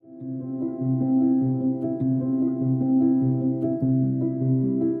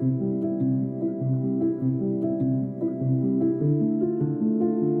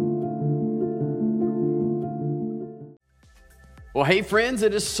Well, hey friends,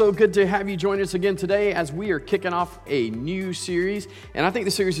 it is so good to have you join us again today as we are kicking off a new series. And I think the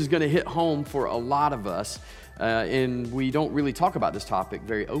series is going to hit home for a lot of us. And we don't really talk about this topic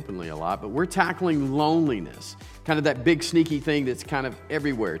very openly a lot, but we're tackling loneliness, kind of that big sneaky thing that's kind of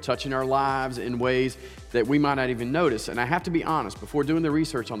everywhere, touching our lives in ways that we might not even notice. And I have to be honest, before doing the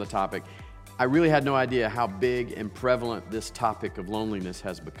research on the topic, I really had no idea how big and prevalent this topic of loneliness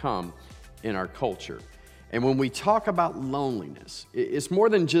has become in our culture. And when we talk about loneliness, it's more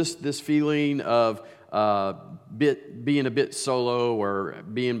than just this feeling of being a bit solo or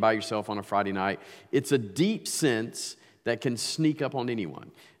being by yourself on a Friday night. It's a deep sense that can sneak up on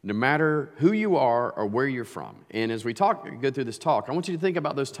anyone, no matter who you are or where you're from. And as we go through this talk, I want you to think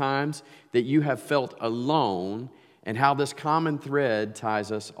about those times that you have felt alone and how this common thread ties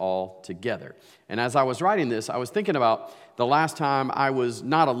us all together. And as I was writing this, I was thinking about the last time I was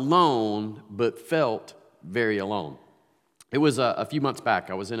not alone, but felt very alone. It was a few months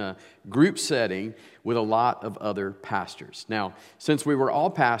back. I was in a group setting with a lot of other pastors. Now, since we were all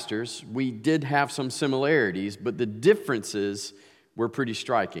pastors, we did have some similarities, but the differences were pretty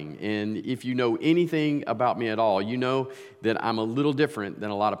striking. And if you know anything about me at all, you know that I'm a little different than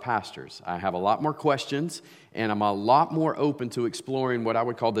a lot of pastors. I have a lot more questions, and I'm a lot more open to exploring what I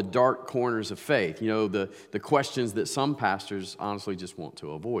would call the dark corners of faith. You know, the questions that some pastors honestly just want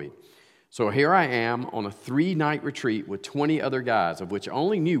to avoid. So here I am on a 3-night retreat with 20 other guys, of which I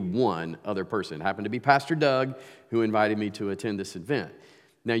only knew one other person. It happened to be Pastor Doug, who invited me to attend this event.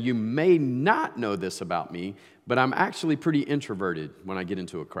 Now, you may not know this about me, but I'm actually pretty introverted when I get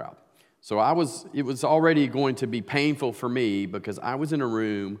into a crowd. So it was already going to be painful for me because I was in a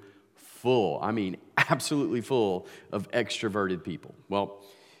room full, absolutely full of extroverted people. Well,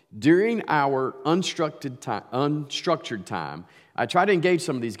 during our unstructured time, I try to engage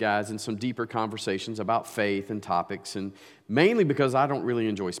some of these guys in some deeper conversations about faith and topics, and mainly because I don't really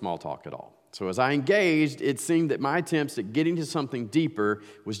enjoy small talk at all. So as I engaged, it seemed that my attempts at getting to something deeper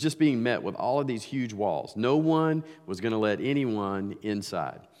was just being met with all of these huge walls. No one was going to let anyone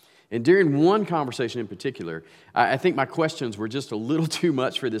inside. And during one conversation in particular, I think my questions were just a little too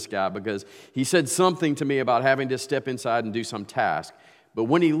much for this guy because he said something to me about having to step inside and do some task. But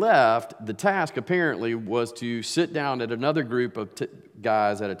when he left, the task apparently was to sit down at another group of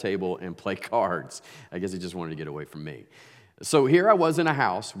guys at a table and play cards. I guess he just wanted to get away from me. So here I was in a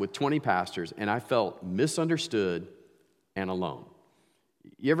house with 20 pastors, and I felt misunderstood and alone.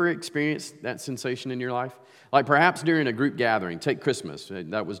 You ever experienced that sensation in your life? Like perhaps during a group gathering, take Christmas.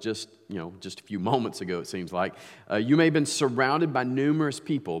 That was just a few moments ago, it seems like. You may have been surrounded by numerous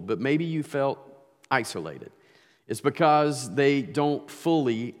people, but maybe you felt isolated. It's because they don't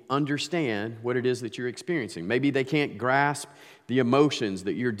fully understand what it is that you're experiencing. Maybe they can't grasp the emotions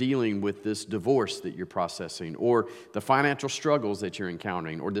that you're dealing with, this divorce that you're processing, or the financial struggles that you're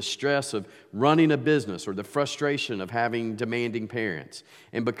encountering, or the stress of running a business, or the frustration of having demanding parents.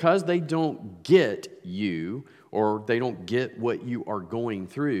 And because they don't get you, or they don't get what you are going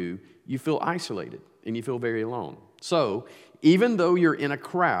through, you feel isolated, and you feel very alone. So, even though you're in a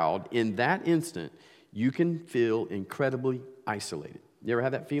crowd, in that instant, you can feel incredibly isolated. You ever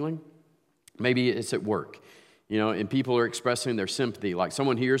have that feeling? Maybe it's at work, and people are expressing their sympathy. Like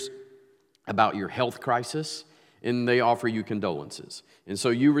someone hears about your health crisis, and they offer you condolences. And so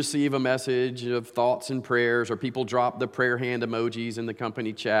you receive a message of thoughts and prayers, or people drop the prayer hand emojis in the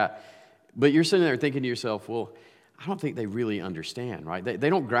company chat. But you're sitting there thinking to yourself, well, I don't think they really understand, right? They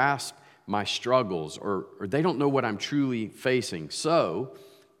don't grasp my struggles, or they don't know what I'm truly facing. So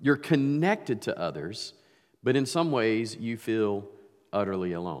you're connected to others, but in some ways you feel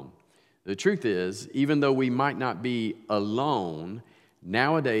utterly alone. The truth is, even though we might not be alone,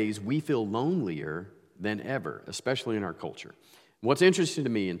 nowadays we feel lonelier than ever, especially in our culture. What's interesting to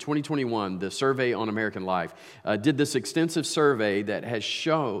me, in 2021, the Survey on American Life did this extensive survey that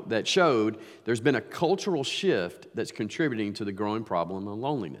showed there's been a cultural shift that's contributing to the growing problem of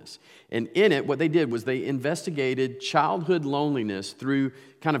loneliness. And in it, what they did was they investigated childhood loneliness through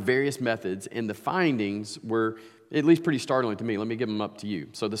kind of various methods, and the findings were at least pretty startling to me. Let me give them up to you.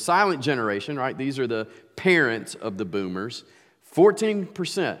 So the silent generation, right, these are the parents of the boomers,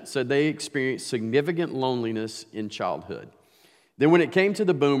 14% said they experienced significant loneliness in childhood. Then when it came to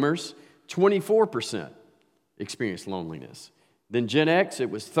the boomers, 24% experienced loneliness. Then Gen X, it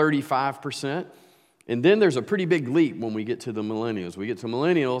was 35%. And then there's a pretty big leap when we get to the millennials. We get to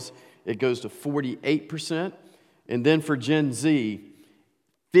millennials, it goes to 48%. And then for Gen Z,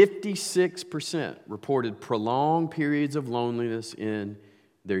 56% reported prolonged periods of loneliness in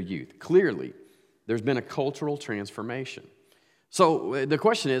their youth. Clearly, there's been a cultural transformation. So the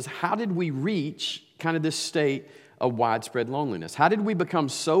question is, how did we reach kind of this state of widespread loneliness? How did we become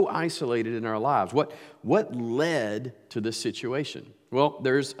so isolated in our lives? What led to this situation? Well,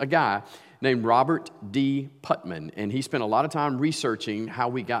 there's a guy named Robert D. Putnam, and he spent a lot of time researching how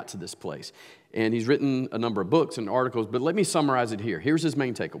we got to this place. And he's written a number of books and articles, but let me summarize it here. Here's his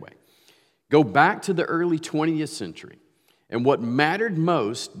main takeaway. Go back to the early 20th century, and what mattered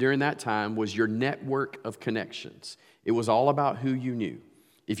most during that time was your network of connections. It was all about who you knew.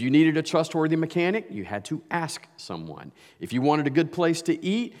 If you needed a trustworthy mechanic, you had to ask someone. If you wanted a good place to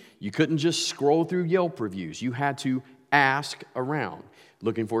eat, you couldn't just scroll through Yelp reviews. You had to ask around.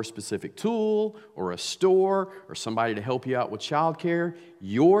 Looking for a specific tool or a store or somebody to help you out with childcare,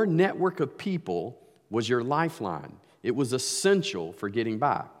 your network of people was your lifeline. It was essential for getting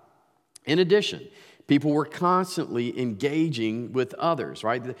by. In addition, people were constantly engaging with others,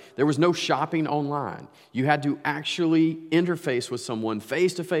 right? There was no shopping online. You had to actually interface with someone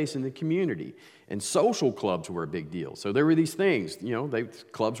face-to-face in the community. And social clubs were a big deal. So there were these things,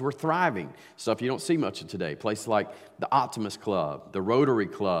 clubs were thriving, stuff you don't see much of today. Places like the Optimist Club, the Rotary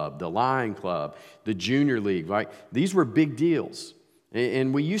Club, the Lion Club, the Junior League, right? These were big deals.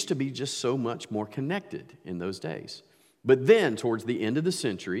 And we used to be just so much more connected in those days. But then, towards the end of the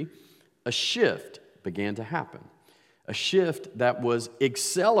century, a shift began to happen. A shift that was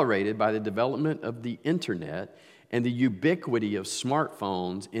accelerated by the development of the internet and the ubiquity of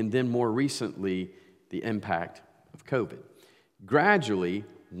smartphones, and then more recently, the impact of COVID. Gradually,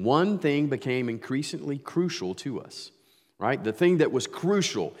 one thing became increasingly crucial to us, right? The thing that was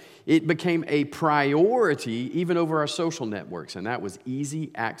crucial, it became a priority even over our social networks, and that was easy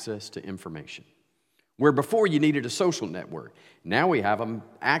access to information. Where before you needed a social network, now we have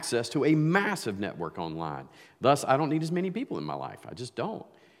access to a massive network online. Thus, I don't need as many people in my life. I just don't.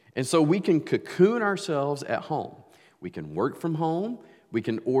 And so we can cocoon ourselves at home. We can work from home. We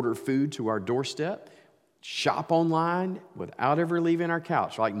can order food to our doorstep, shop online without ever leaving our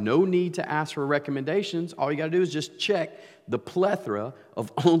couch. Like, no need to ask for recommendations. All you got to do is just check the plethora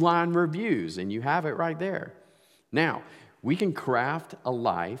of online reviews, and you have it right there. Now, we can craft a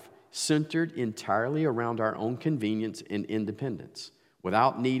life centered entirely around our own convenience and independence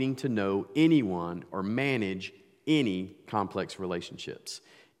without needing to know anyone or manage any complex relationships.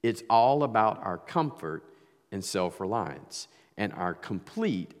 It's all about our comfort and self-reliance and our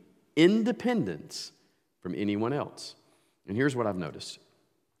complete independence from anyone else. And here's what I've noticed.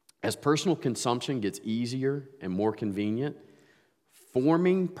 As personal consumption gets easier and more convenient,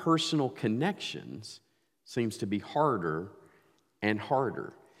 forming personal connections seems to be harder and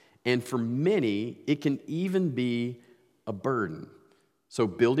harder. And for many, it can even be a burden. So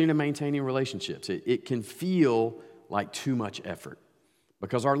building and maintaining relationships, it can feel like too much effort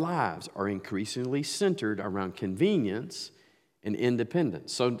because our lives are increasingly centered around convenience and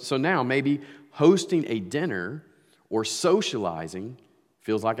independence. So now maybe hosting a dinner or socializing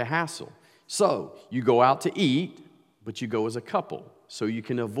feels like a hassle. So you go out to eat, but you go as a couple so you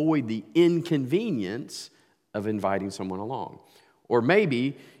can avoid the inconvenience of inviting someone along. Or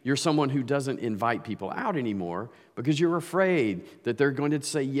maybe you're someone who doesn't invite people out anymore because you're afraid that they're going to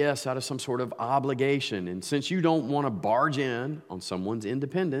say yes out of some sort of obligation. And since you don't want to barge in on someone's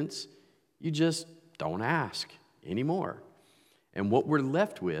independence, you just don't ask anymore. And what we're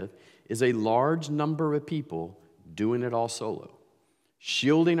left with is a large number of people doing it all solo,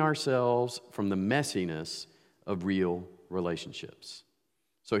 shielding ourselves from the messiness of real relationships.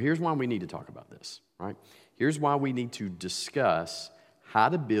 So here's why we need to talk about this, right? Here's why we need to discuss how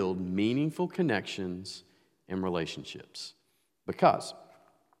to build meaningful connections and relationships. Because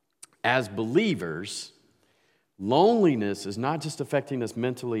as believers, loneliness is not just affecting us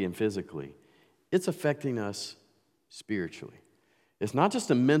mentally and physically, it's affecting us spiritually. It's not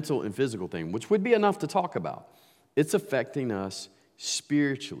just a mental and physical thing, which would be enough to talk about. It's affecting us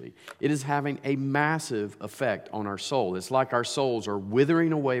spiritually. It is having a massive effect on our soul. It's like our souls are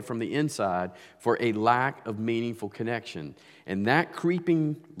withering away from the inside for a lack of meaningful connection. And that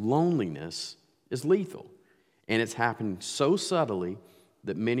creeping loneliness is lethal. And it's happening so subtly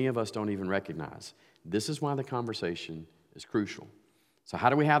that many of us don't even recognize. This is why the conversation is crucial. So how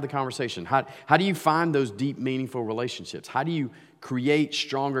do we have the conversation? How do you find those deep, meaningful relationships? How do you create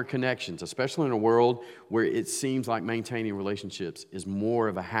stronger connections, especially in a world where it seems like maintaining relationships is more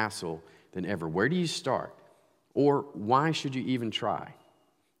of a hassle than ever? Where do you start? Or why should you even try?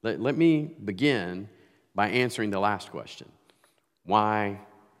 Let me begin by answering the last question. Why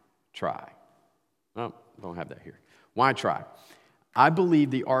try? Oh, don't have that here. Why try? I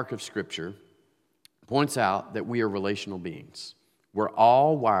believe the arc of Scripture points out that we are relational beings. We're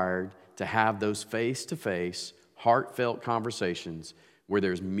all wired to have those face-to-face, heartfelt conversations where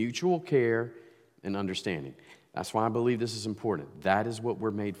there's mutual care and understanding. That's why I believe this is important. That is what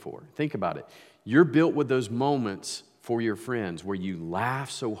we're made for. Think about it. You're built with those moments for your friends where you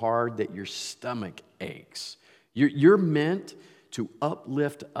laugh so hard that your stomach aches. You're meant to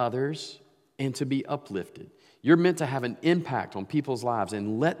uplift others and to be uplifted. You're meant to have an impact on people's lives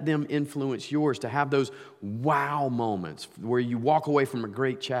and let them influence yours, to have those wow moments where you walk away from a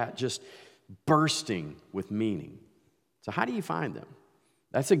great chat just bursting with meaning. So how do you find them?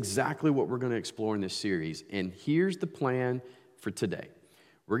 That's exactly what we're going to explore in this series. And here's the plan for today.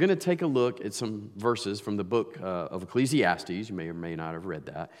 We're going to take a look at some verses from the book of Ecclesiastes, you may or may not have read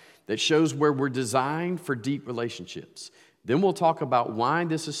that shows where we're designed for deep relationships. Then we'll talk about why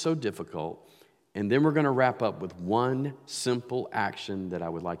this is so difficult. And then we're going to wrap up with one simple action that I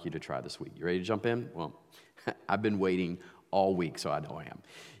would like you to try this week. You ready to jump in? Well, I've been waiting all week, so I know I am.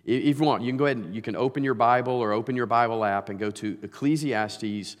 If you want, you can go ahead and you can open your Bible or open your Bible app and go to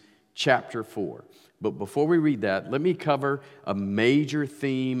Ecclesiastes chapter 4. But before we read that, let me cover a major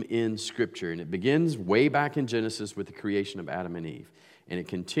theme in Scripture. And it begins way back in Genesis with the creation of Adam and Eve. And it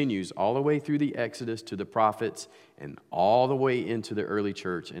continues all the way through the Exodus to the prophets and all the way into the early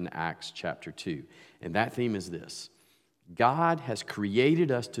church in Acts chapter 2. And that theme is this: God has created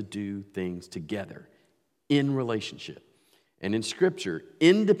us to do things together in relationship. And in Scripture,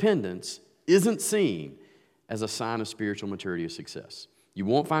 independence isn't seen as a sign of spiritual maturity or success. You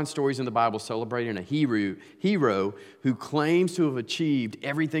won't find stories in the Bible celebrating a hero who claims to have achieved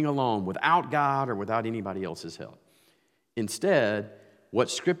everything alone without God or without anybody else's help. Instead, what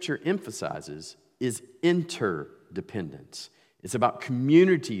Scripture emphasizes is interdependence. It's about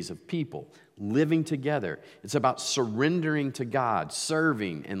communities of people living together. It's about surrendering to God,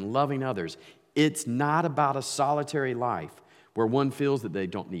 serving and loving others. It's not about a solitary life where one feels that they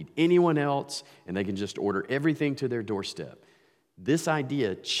don't need anyone else and they can just order everything to their doorstep. This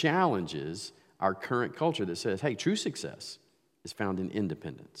idea challenges our current culture that says, hey, true success is found in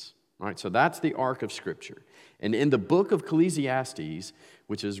independence. All right, so that's the arc of Scripture. And in the book of Ecclesiastes,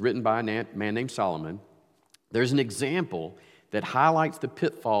 which is written by a man named Solomon, there's an example that highlights the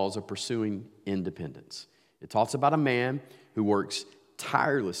pitfalls of pursuing independence. It talks about a man who works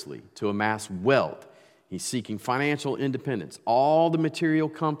tirelessly to amass wealth. He's seeking financial independence, all the material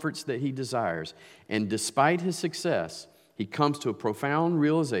comforts that he desires. And despite his success, he comes to a profound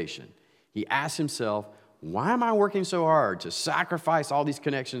realization. He asks himself, why am I working so hard to sacrifice all these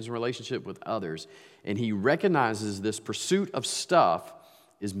connections and relationship with others? And he recognizes this pursuit of stuff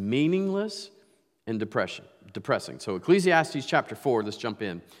is meaningless and depressing. So Ecclesiastes chapter 4, let's jump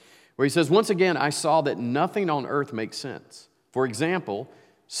in, where he says, once again, I saw that nothing on earth makes sense. For example,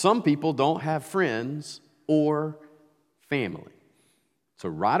 some people don't have friends or family. So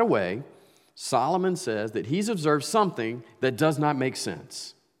right away, Solomon says that he's observed something that does not make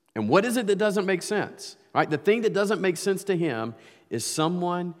sense. And what is it that doesn't make sense? Right? The thing that doesn't make sense to him is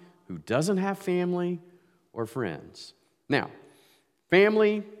someone who doesn't have family or friends. Now,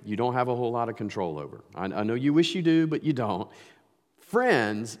 family, you don't have a whole lot of control over. I know you wish you do, but you don't.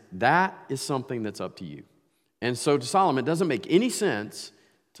 Friends, that is something that's up to you. And so to Solomon, it doesn't make any sense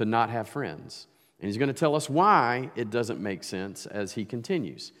to not have friends. And he's going to tell us why it doesn't make sense as he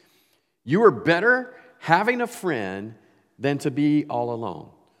continues. You are better having a friend than to be all alone,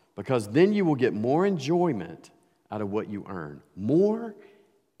 because then you will get more enjoyment out of what you earn. More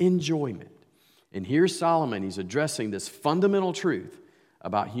enjoyment. And here's Solomon. He's addressing this fundamental truth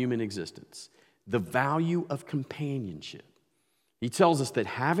about human existence, the value of companionship. He tells us that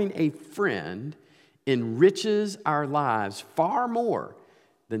having a friend enriches our lives far more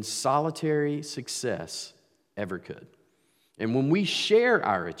than solitary success ever could. And when we share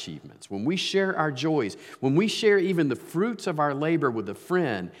our achievements, when we share our joys, when we share even the fruits of our labor with a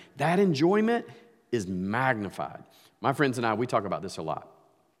friend, that enjoyment is magnified. My friends and I, we talk about this a lot.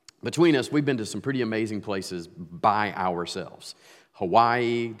 Between us, we've been to some pretty amazing places by ourselves.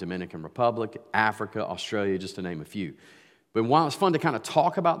 Hawaii, Dominican Republic, Africa, Australia, just to name a few. But while it's fun to kind of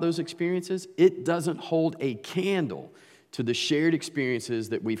talk about those experiences, it doesn't hold a candle to the shared experiences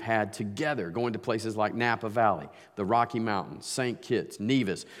that we've had together, going to places like Napa Valley, the Rocky Mountains, St. Kitts,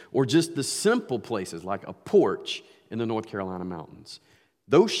 Nevis, or just the simple places like a porch in the North Carolina mountains.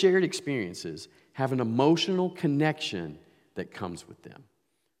 Those shared experiences have an emotional connection that comes with them.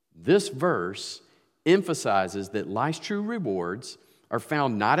 This verse emphasizes that life's true rewards are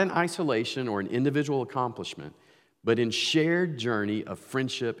found not in isolation or an individual accomplishment, but in shared journey of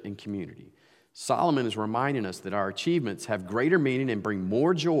friendship and community. Solomon is reminding us that our achievements have greater meaning and bring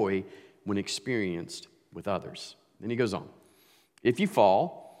more joy when experienced with others. Then he goes on. If you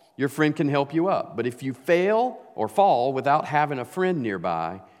fall, your friend can help you up. But if you fail or fall without having a friend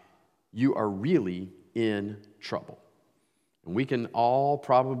nearby, you are really in trouble. And we can all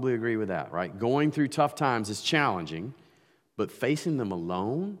probably agree with that, right? Going through tough times is challenging, but facing them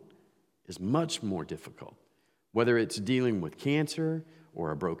alone is much more difficult. Whether it's dealing with cancer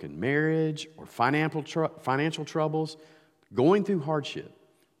or a broken marriage or financial troubles, going through hardship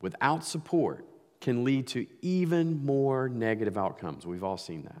without support can lead to even more negative outcomes. We've all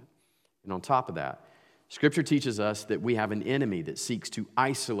seen that. And on top of that, Scripture teaches us that we have an enemy that seeks to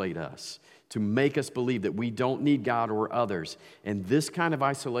isolate us, to make us believe that we don't need God or others. And this kind of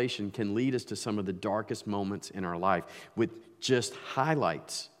isolation can lead us to some of the darkest moments in our life, which just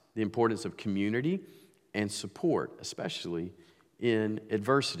highlights the importance of community and support, especially in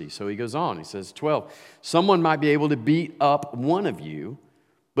adversity. So he goes on, he says, 12, someone might be able to beat up one of you,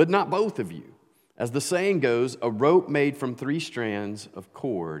 but not both of you. As the saying goes, a rope made from 3 strands of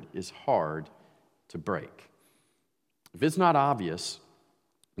cord is hard to break. If it's not obvious,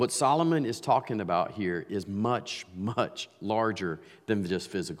 what Solomon is talking about here is much, much larger than just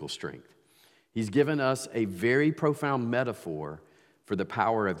physical strength. He's given us a very profound metaphor for the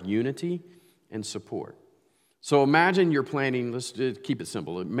power of unity and support. So imagine you're planning, let's keep it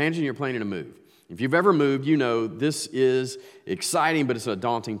simple. Imagine you're planning a move. If you've ever moved, you know this is exciting, but it's a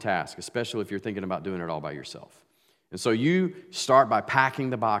daunting task, especially if you're thinking about doing it all by yourself. And so you start by packing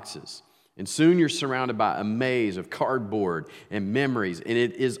the boxes. And soon you're surrounded by a maze of cardboard and memories, and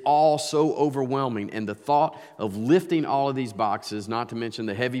it is all so overwhelming. And the thought of lifting all of these boxes, not to mention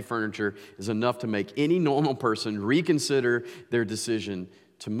the heavy furniture, is enough to make any normal person reconsider their decision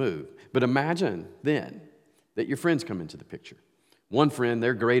to move. But imagine then that your friends come into the picture. One friend,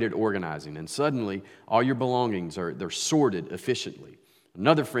 they're great at organizing, and suddenly all your belongings they're sorted efficiently.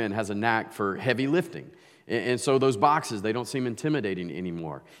 Another friend has a knack for heavy lifting, and so those boxes, they don't seem intimidating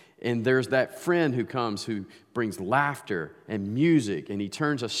anymore. And there's that friend who comes who brings laughter and music, and he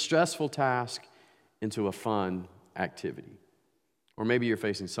turns a stressful task into a fun activity. Or maybe you're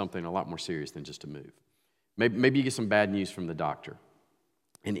facing something a lot more serious than just a move. Maybe you get some bad news from the doctor.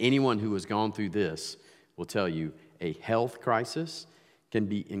 And anyone who has gone through this will tell you a health crisis can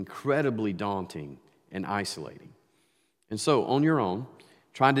be incredibly daunting and isolating. And so, on your own,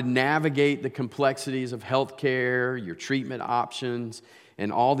 trying to navigate the complexities of healthcare, your treatment options,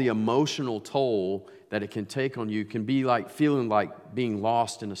 and all the emotional toll that it can take on you can be like feeling like being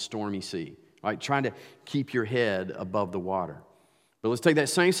lost in a stormy sea, right? Trying to keep your head above the water. But let's take that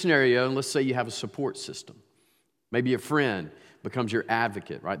same scenario and let's say you have a support system. Maybe a friend becomes your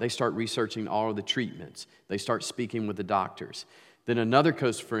advocate, right? They start researching all of the treatments. They start speaking with the doctors. Then another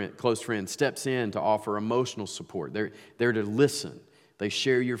close friend steps in to offer emotional support. They're there to listen. They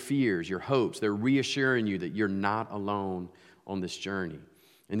share your fears, your hopes. They're reassuring you that you're not alone on this journey.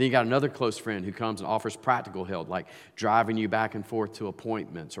 And then you got another close friend who comes and offers practical help, like driving you back and forth to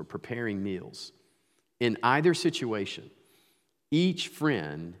appointments or preparing meals. In either situation, each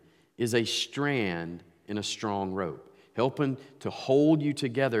friend is a strand in a strong rope, helping to hold you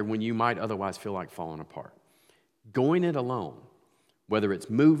together when you might otherwise feel like falling apart. Going it alone, whether it's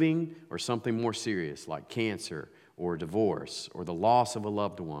moving or something more serious like cancer or divorce or the loss of a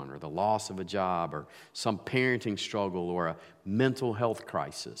loved one or the loss of a job or some parenting struggle or a mental health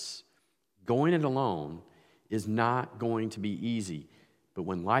crisis, going it alone is not going to be easy. But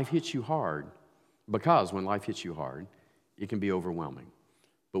when life hits you hard, it can be overwhelming.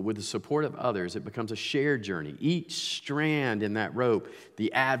 But with the support of others, it becomes a shared journey. Each strand in that rope,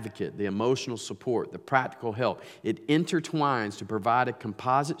 the advocate, the emotional support, the practical help, it intertwines to provide a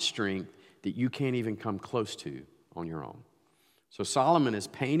composite strength that you can't even come close to on your own. So Solomon is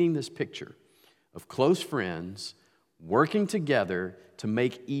painting this picture of close friends working together to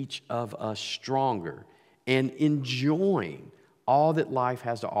make each of us stronger and enjoying all that life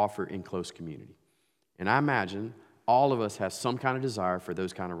has to offer in close community. And I imagine all of us have some kind of desire for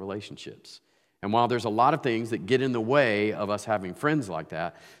those kind of relationships. And while there's a lot of things that get in the way of us having friends like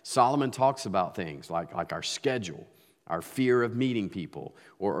that, Solomon talks about things like our schedule, our fear of meeting people,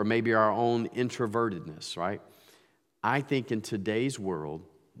 or maybe our own introvertedness, right? I think in today's world,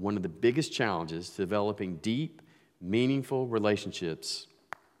 one of the biggest challenges to developing deep, meaningful relationships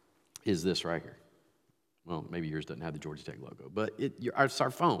is this right here. Well, maybe yours doesn't have the Georgia Tech logo, but it's our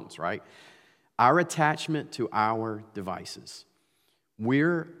phones, right? Our attachment to our devices.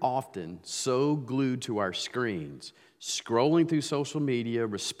 We're often so glued to our screens, scrolling through social media,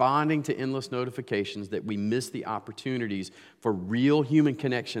 responding to endless notifications that we miss the opportunities for real human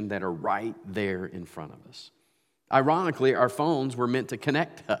connection that are right there in front of us. Ironically, our phones were meant to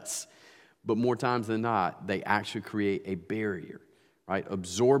connect us, but more times than not, they actually create a barrier, right?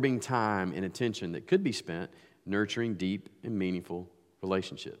 Absorbing time and attention that could be spent nurturing deep and meaningful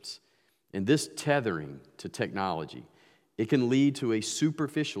relationships. And this tethering to technology, it can lead to a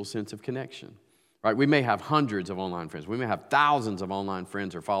superficial sense of connection. Right? We may have hundreds of online friends. We may have thousands of online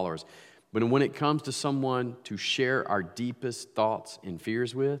friends or followers. But when it comes to someone to share our deepest thoughts and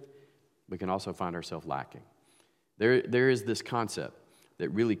fears with, we can also find ourselves lacking. There is this concept that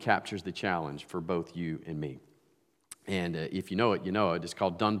really captures the challenge for both you and me. And if you know it, you know it. It's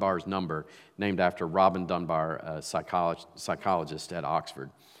called Dunbar's number, named after Robin Dunbar, a psychologist at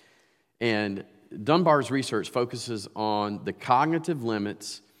Oxford. And Dunbar's research focuses on the cognitive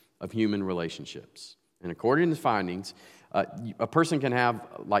limits of human relationships. And according to the findings, a person can have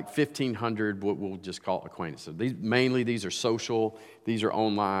like 1,500, what we'll just call acquaintances. These are social, these are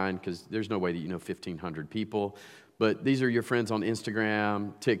online, because there's no way that you know 1,500 people. But these are your friends on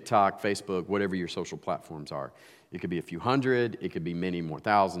Instagram, TikTok, Facebook, whatever your social platforms are. It could be a few hundred, it could be many more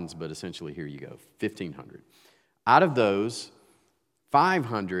thousands, but essentially here you go, 1,500. Out of those,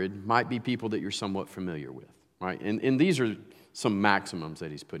 500 might be people that you're somewhat familiar with, right? And these are some maximums that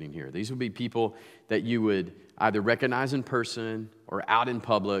he's putting here. These would be people that you would either recognize in person or out in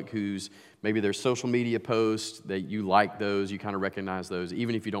public, whose maybe their social media posts, that you like those, you kind of recognize those,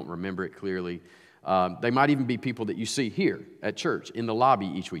 even if you don't remember it clearly. They might even be people that you see here at church in the lobby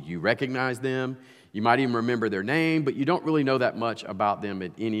each week. You recognize them. You might even remember their name, but you don't really know that much about them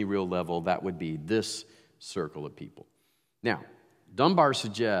at any real level. That would be this circle of people. Now, Dunbar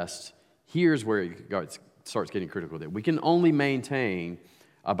suggests here's where it starts getting critical. That we can only maintain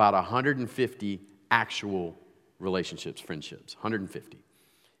about 150 actual relationships, friendships, 150.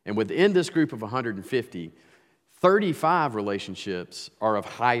 And within this group of 150, 35 relationships are of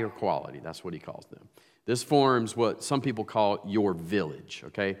higher quality. That's what he calls them. This forms what some people call your village,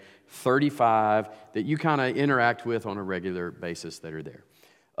 okay? 35 that you kind of interact with on a regular basis that are there.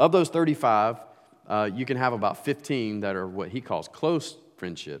 Of those 35, you can have about 15 that are what he calls close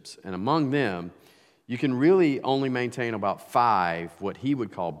friendships. And among them, you can really only maintain about 5 what he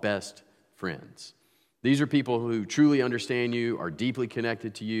would call best friends. These are people who truly understand you, are deeply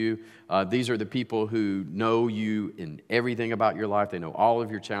connected to you. These are the people who know you in everything about your life. They know all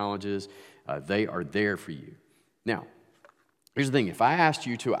of your challenges. They are there for you. Now, here's the thing. If I asked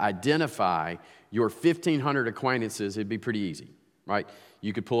you to identify your 1,500 acquaintances, it'd be pretty easy, right?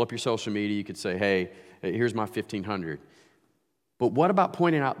 You could pull up your social media. You could say, hey, here's my 1,500. But what about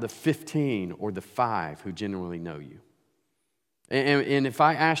pointing out the 15 or the 5 who genuinely know you? And if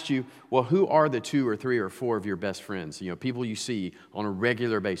I asked you, well, who are the 2 or 3 or 4 of your best friends? You know, people you see on a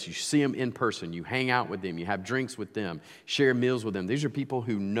regular basis. You see them in person. You hang out with them. You have drinks with them. Share meals with them. These are people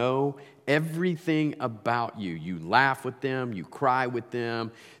who know everything about you. You laugh with them. You cry with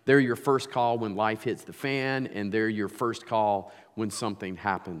them. They're your first call when life hits the fan, and they're your first call when something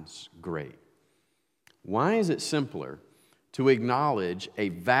happens great. Why is it simpler to acknowledge a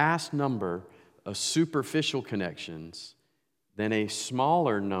vast number of superficial connections than a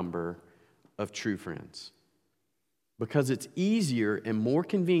smaller number of true friends? Because it's easier and more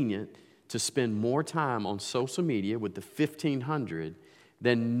convenient to spend more time on social media with the 1,500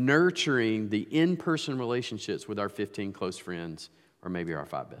 than nurturing the in-person relationships with our 15 close friends or maybe our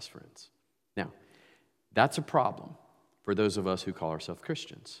 5 best friends. Now, that's a problem for those of us who call ourselves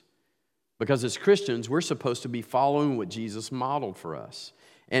Christians. Because as Christians, we're supposed to be following what Jesus modeled for us.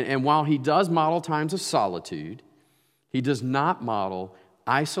 And while he does model times of solitude, he does not model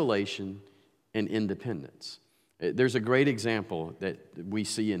isolation and independence. There's a great example that we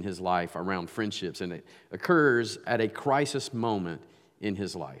see in his life around friendships, and it occurs at a crisis moment in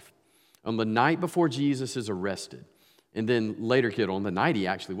his life. On the night before Jesus is arrested, and then later killed, on the night he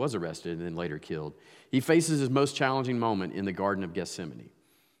actually was arrested and then later killed, he faces his most challenging moment in the Garden of Gethsemane.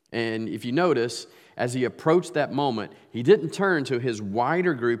 And if you notice, as he approached that moment, he didn't turn to his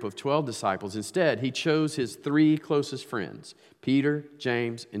wider group of 12 disciples. Instead, he chose his 3 closest friends, Peter,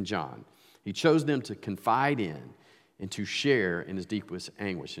 James, and John. He chose them to confide in and to share in his deepest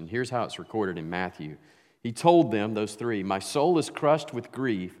anguish. And here's how it's recorded in Matthew. He told them, those 3, "My soul is crushed with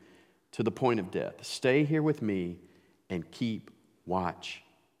grief to the point of death. Stay here with me and keep watch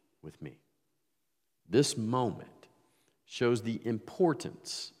with me." This moment shows the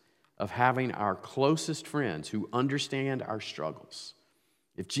importance of having our closest friends who understand our struggles.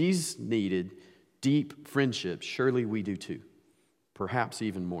 If Jesus needed deep friendships, surely we do too, perhaps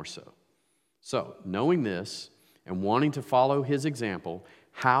even more so. So, knowing this and wanting to follow his example,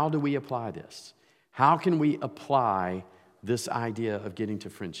 how do we apply this? How can we apply this idea of getting to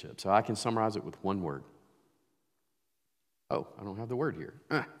friendship? So I can summarize it with one word. Oh, I don't have the word here.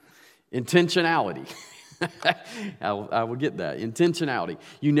 Intentionality. I will get that. Intentionality.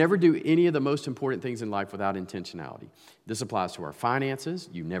 You never do any of the most important things in life without intentionality. This applies to our finances.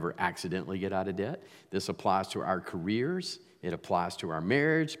 You never accidentally get out of debt. This applies to our careers. It applies to our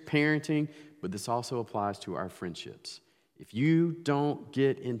marriage, parenting, but this also applies to our friendships. If you don't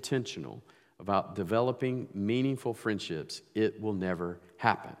get intentional about developing meaningful friendships, it will never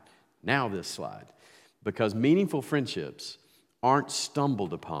happen. Now this slide. Because meaningful friendships aren't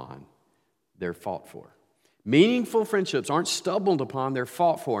stumbled upon, they're fought for. Meaningful friendships aren't stumbled upon, they're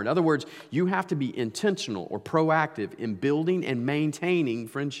fought for. In other words, you have to be intentional or proactive in building and maintaining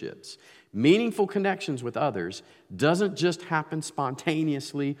friendships. Meaningful connections with others doesn't just happen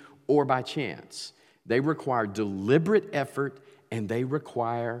spontaneously or by chance. They require deliberate effort and they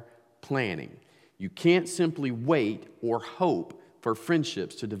require planning. You can't simply wait or hope for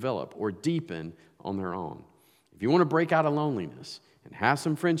friendships to develop or deepen on their own. If you want to break out of loneliness and have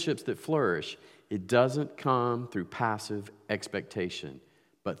some friendships that flourish, it doesn't come through passive expectation,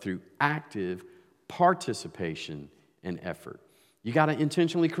 but through active participation and effort. You got to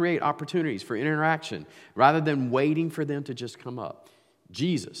intentionally create opportunities for interaction rather than waiting for them to just come up.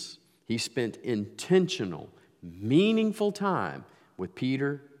 Jesus, he spent intentional, meaningful time with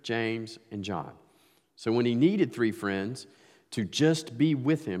Peter, James, and John. So when he needed three friends to just be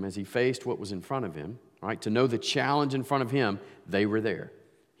with him as he faced what was in front of him, right, to know the challenge in front of him, they were there.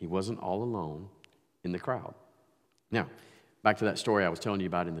 He wasn't all alone in the crowd. Now, back to that story I was telling you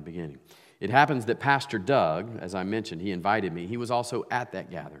about in the beginning. It happens that Pastor Doug, as I mentioned, he invited me. He was also at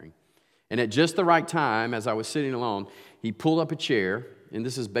that gathering. And at just the right time, as I was sitting alone, he pulled up a chair, and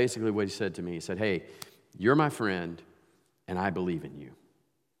this is basically what he said to me. He said, "Hey, you're my friend, and I believe in you."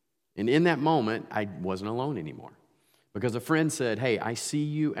 And in that moment, I wasn't alone anymore. Because a friend said, "Hey, I see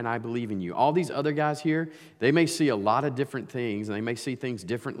you and I believe in you." All these other guys here, they may see a lot of different things, and they may see things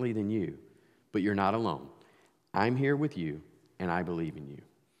differently than you, but you're not alone. I'm here with you, and I believe in you.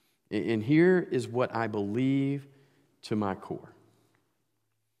 And here is what I believe to my core.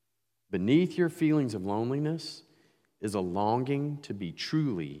 Beneath your feelings of loneliness is a longing to be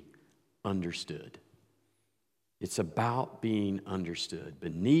truly understood. It's about being understood.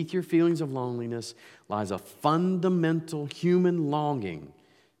 Beneath your feelings of loneliness lies a fundamental human longing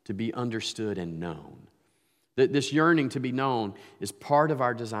to be understood and known. That this yearning to be known is part of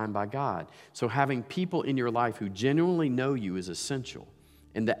our design by God. So having people in your life who genuinely know you is essential.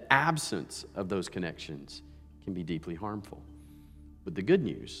 And the absence of those connections can be deeply harmful. But the good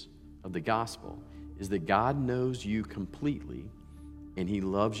news of the gospel is that God knows you completely and he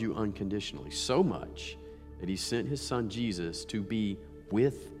loves you unconditionally, so much that he sent his son Jesus to be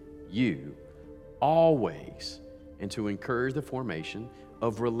with you always and to encourage the formation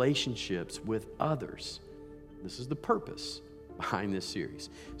of relationships with others. This is the purpose behind this series.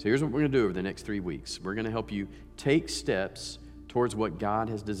 So here's what we're going to do over the next 3 weeks. We're going to help you take steps towards what God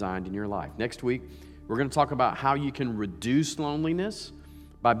has designed in your life. Next week, we're going to talk about how you can reduce loneliness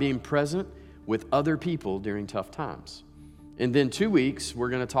by being present with other people during tough times. And then 2 weeks, we're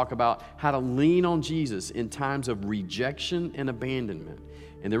going to talk about how to lean on Jesus in times of rejection and abandonment.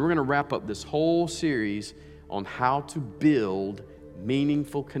 And then we're going to wrap up this whole series on how to build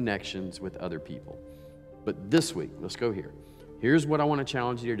meaningful connections with other people. But this week, let's go here. Here's what I want to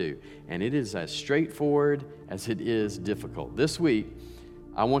challenge you to do. And it is as straightforward as it is difficult. This week,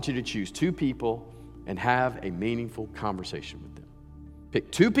 I want you to choose 2 people and have a meaningful conversation with them.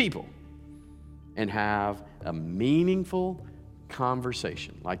 Pick 2 people and have a meaningful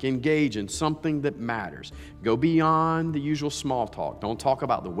conversation. Like engage in something that matters. Go beyond the usual small talk. Don't talk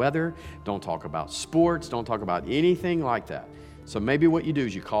about the weather. Don't talk about sports. Don't talk about anything like that. So maybe what you do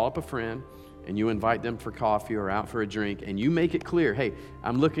is you call up a friend and you invite them for coffee or out for a drink, and you make it clear, hey,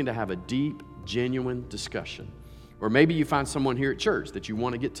 I'm looking to have a deep, genuine discussion. Or maybe you find someone here at church that you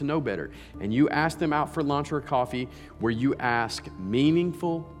want to get to know better, and you ask them out for lunch or coffee where you ask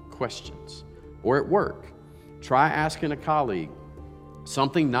meaningful questions. Or at work, try asking a colleague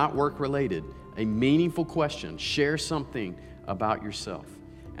something not work-related, a meaningful question. Share something about yourself.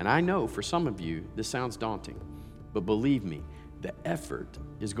 And I know for some of you, this sounds daunting, but believe me, the effort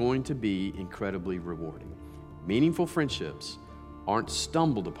is going to be incredibly rewarding. Meaningful friendships aren't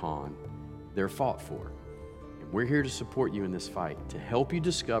stumbled upon, they're fought for. And we're here to support you in this fight, to help you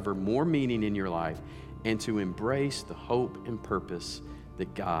discover more meaning in your life and to embrace the hope and purpose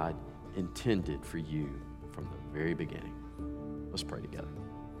that God intended for you from the very beginning. Let's pray together.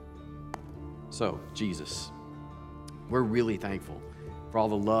 So, Jesus, we're really thankful for all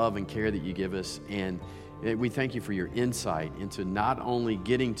the love and care that you give us, and we thank you for your insight into not only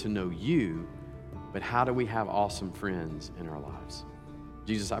getting to know you, but how do we have awesome friends in our lives.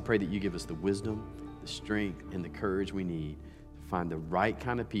 Jesus, I pray that you give us the wisdom the strength, and the courage we need to find the right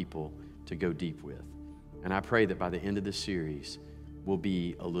kind of people to go deep with. And I pray that by the end of this series, we'll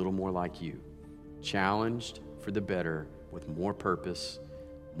be a little more like you, challenged for the better with more purpose,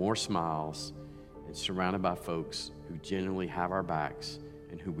 more smiles, and surrounded by folks who genuinely have our backs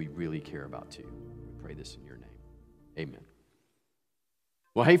and who we really care about too. We pray this in your name. Amen.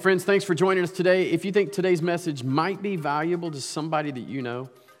 Well, hey friends, thanks for joining us today. If you think today's message might be valuable to somebody that you know,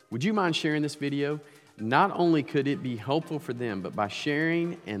 would you mind sharing this video? Not only could it be helpful for them, but by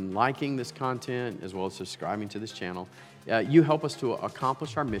sharing and liking this content as well as subscribing to this channel, you help us to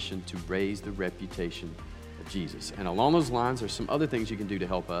accomplish our mission to raise the reputation of Jesus. And along those lines, there's some other things you can do to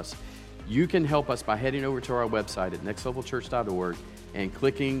help us. You can help us by heading over to our website at nextlevelchurch.org and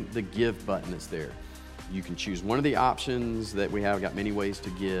clicking the Give button that's there. You can choose one of the options that we have. We've got many ways to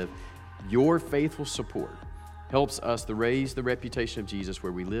give. Your faithful support helps us to raise the reputation of Jesus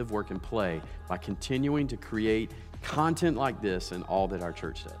where we live, work, and play by continuing to create content like this in all that our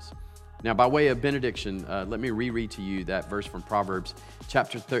church does. Now, by way of benediction, let me reread to you that verse from Proverbs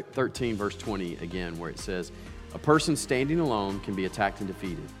chapter 13, verse 20 again, where it says, "A person standing alone can be attacked and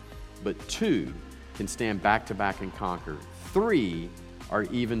defeated, but two can stand back to back and conquer. Three are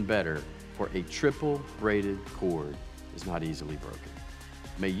even better, for a triple braided cord is not easily broken."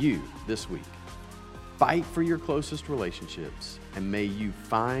 May you, this week, fight for your closest relationships, and may you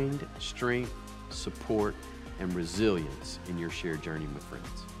find strength, support, and resilience in your shared journey with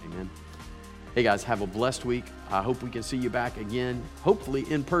friends. Amen. Hey guys, have a blessed week. I hope we can see you back again, hopefully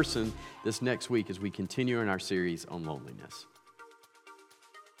in person this next week as we continue in our series on loneliness.